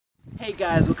Hey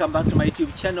guys, welcome back to my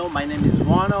YouTube channel. My name is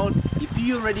Ronald. If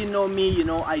you already know me, you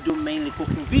know I do mainly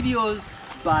cooking videos,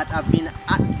 but I've been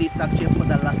at this actually for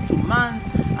the last 2 months,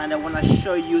 and I want to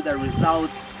show you the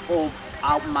results of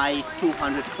my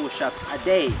 200 push-ups a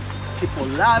day. People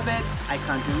love it. I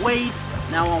can't wait.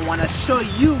 Now I want to show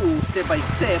you step by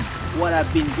step what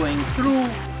I've been going through.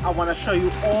 I want to show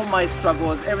you all my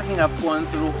struggles, everything I've gone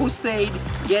through. Who said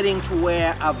getting to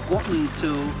where I've gotten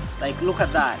to? Like, look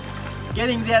at that.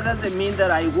 Getting there doesn't mean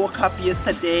that I woke up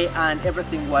yesterday and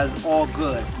everything was all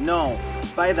good. No.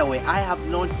 By the way, I have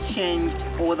not changed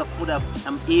all the food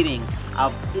I'm eating.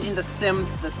 I've eaten the same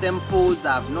foods.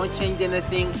 I've not changed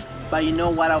anything. But you know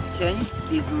what I've changed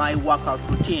is my workout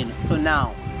routine. So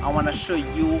now I want to show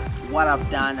you what I've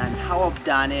done and how I've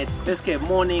done it. Basically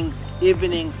mornings,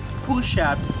 evenings,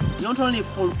 push-ups, not only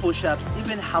full push-ups,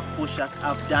 even half push-ups.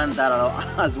 I've done that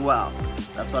as well.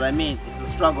 That's what I mean. It's a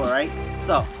struggle, right?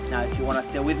 So now if you want to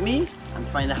stay with me and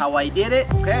find out how I did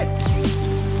it, okay.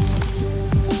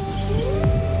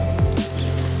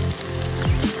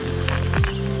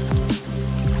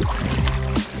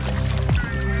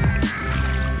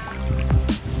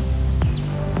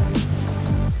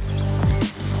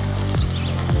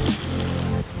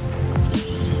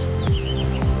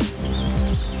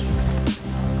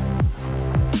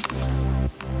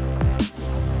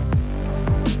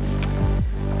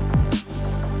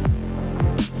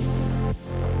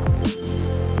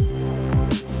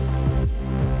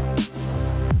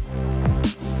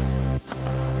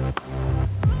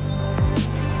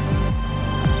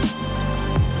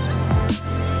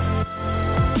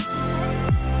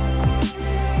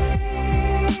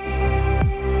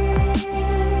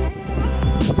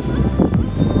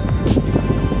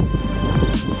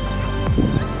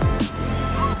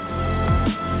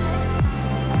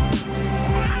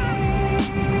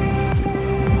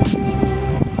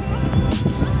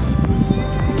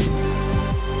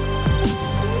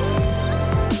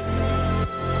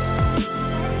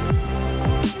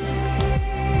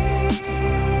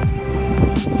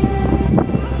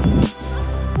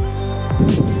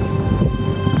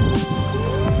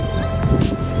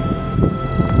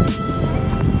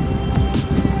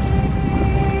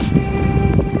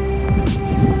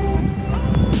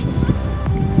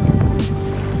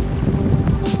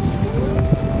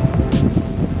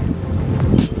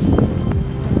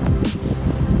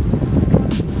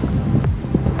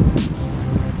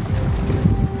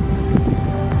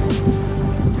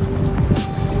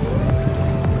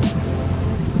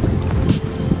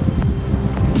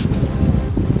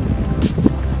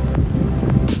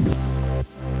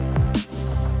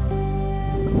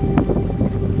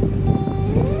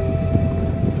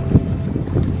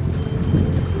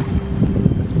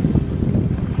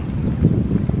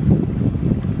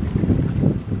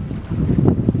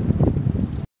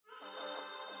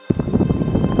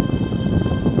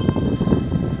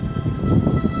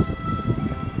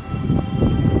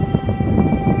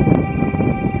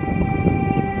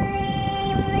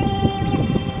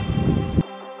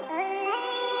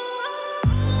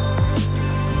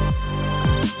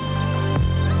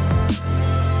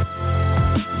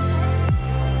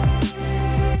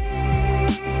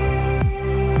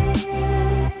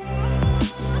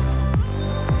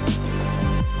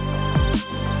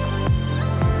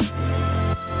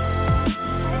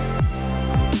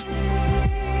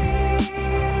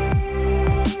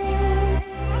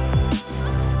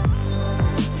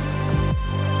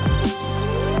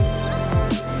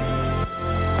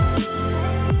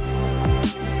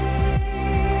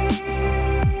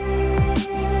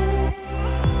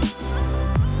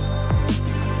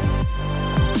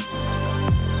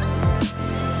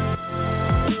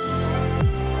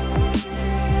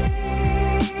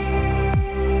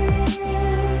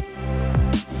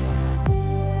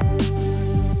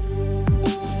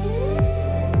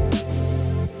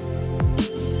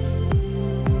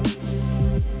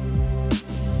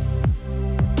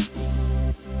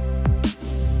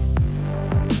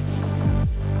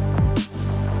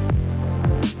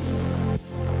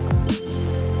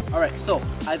 Alright, so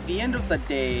at the end of the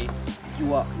day,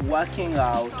 you are working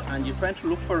out and you're trying to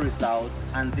look for results,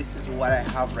 and this is what I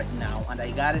have right now. And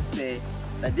I gotta say,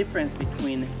 the difference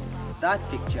between that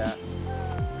picture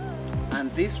and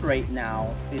this right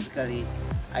now, physically,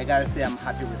 I gotta say I'm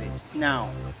happy with it. Now,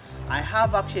 I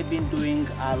have actually been doing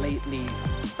lately,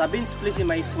 so I've been splitting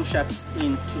my push-ups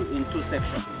in two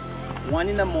sections. One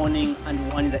in the morning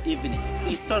and one in the evening.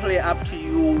 It's totally up to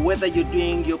you whether you're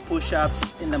doing your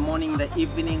push-ups in the morning, the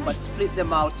evening, but split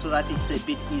them out so that it's a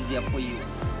bit easier for you.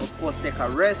 Of course, take a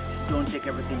rest, don't take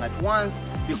everything at once,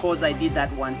 because I did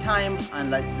that one time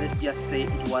and let's just say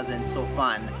it wasn't so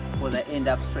fun. because I end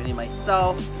up straining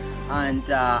myself, and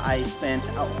I spent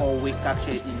a whole week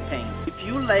actually in pain. If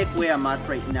you like where I'm at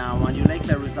right now and you like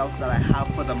the results that I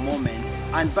have for the moment,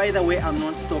 and by the way, I'm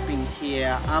not stopping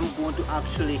here, I'm going to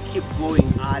actually keep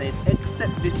going at it,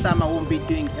 except this time I won't be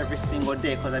doing every single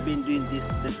day because I've been doing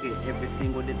this basically every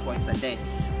single day, twice a day.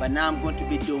 But now I'm going to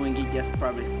be doing it just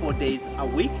probably 4 days a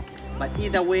week. But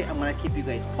either way, I'm gonna keep you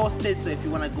guys posted. So if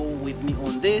you wanna go with me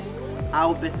on this,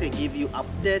 I'll basically give you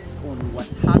updates on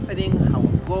what's happening, how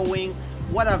I'm going,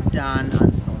 what I've done,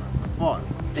 and so on and so forth.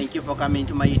 Thank you for coming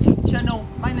to my YouTube channel.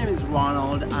 My name is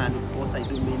Ronald, and of course I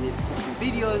do mainly cooking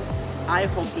videos. I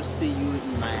hope to see you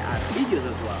in my other videos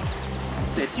as well.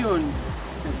 Stay tuned.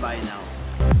 Goodbye now.